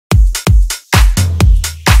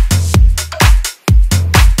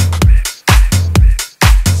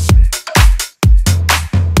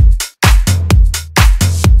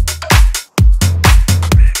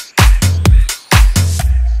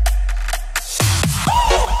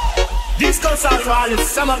goes out to all the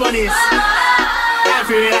summer bunnies. Time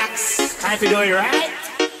to relax, time to do it right.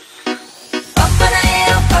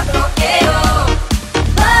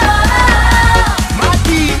 My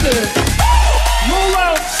people, move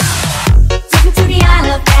out. Take me to the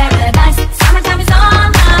isle of paradise. Summertime is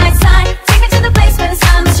on my side. Take me to the place where the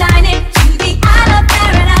sun is shining. To the isle of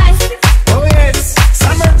paradise. Oh yes,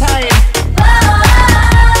 summertime.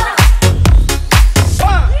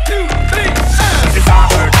 One, two, three. It's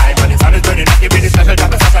summertime and the sun is burning. Give me the special job,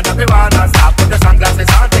 the special job. We wanna stop. Put the sunglasses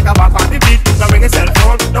on, take a walk on the beach. Don't bring a cell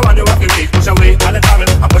phone. No one know what you read. Push away all the travel.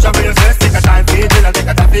 And push away your stress. Take a time for it. Take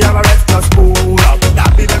a time for your rest. Just cool out.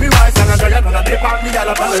 That be very wise. And enjoy another day. Park me all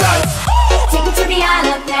up on the life. Take me to the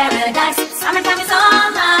isle of paradise. Summertime is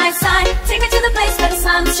on my side. Take me to the place where the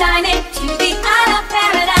sun is shining. To the isle of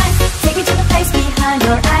paradise. Take me to the place behind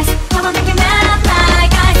your eyes. Come on, make me melt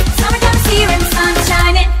like ice. Summertime is here and the sun is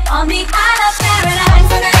shining on the isle of paradise.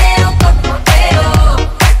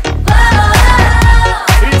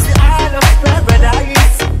 It's the Isle of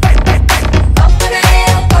Paradise.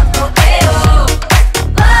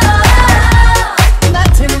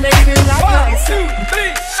 Nothing maybe like ice. 1, 2,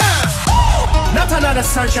 3, not another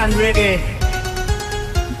sunshine reggae.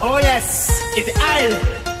 Oh yes, it's the Isle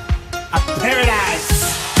of Paradise.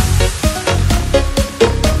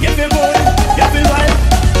 You feel good, you feel well,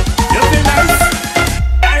 you feel nice.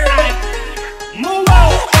 Alright, move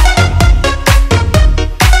out.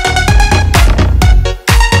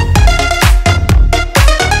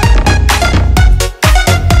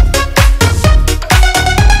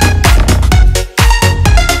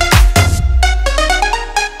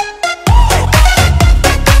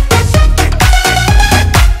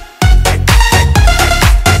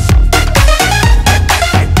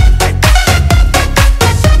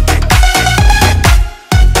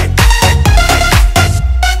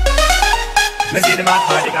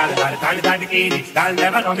 Girl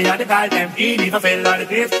never know me how to call them easy. Fulfill all the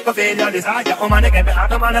dreams, fulfill all desire. Oh man, they get me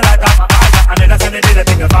out of man, I light up my fire. And then I send it to the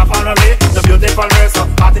thing far, far away. The beautiful verse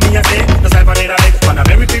of party in your say. The self on it, I make fun of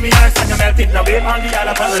every creamy eyes. And you're melting away on the isle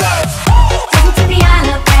of paradise. Take me to the isle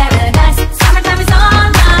of paradise. Summertime is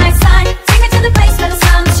on my side. Take me to the place where the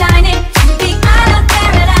sun is shining. To the isle of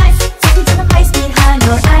paradise. Take me to the place behind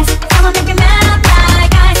your eyes. Come on, make me melt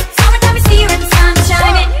like ice. Summertime is here and the sun is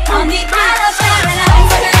shining on the isle of paradise.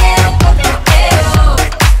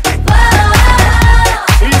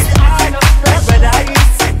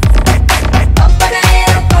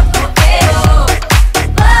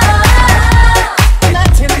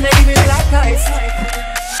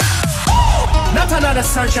 Another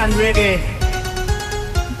sunshine reggae.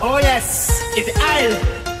 Oh yes, it's the Isle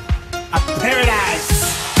of Paradise.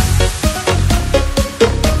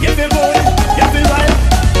 You feel good?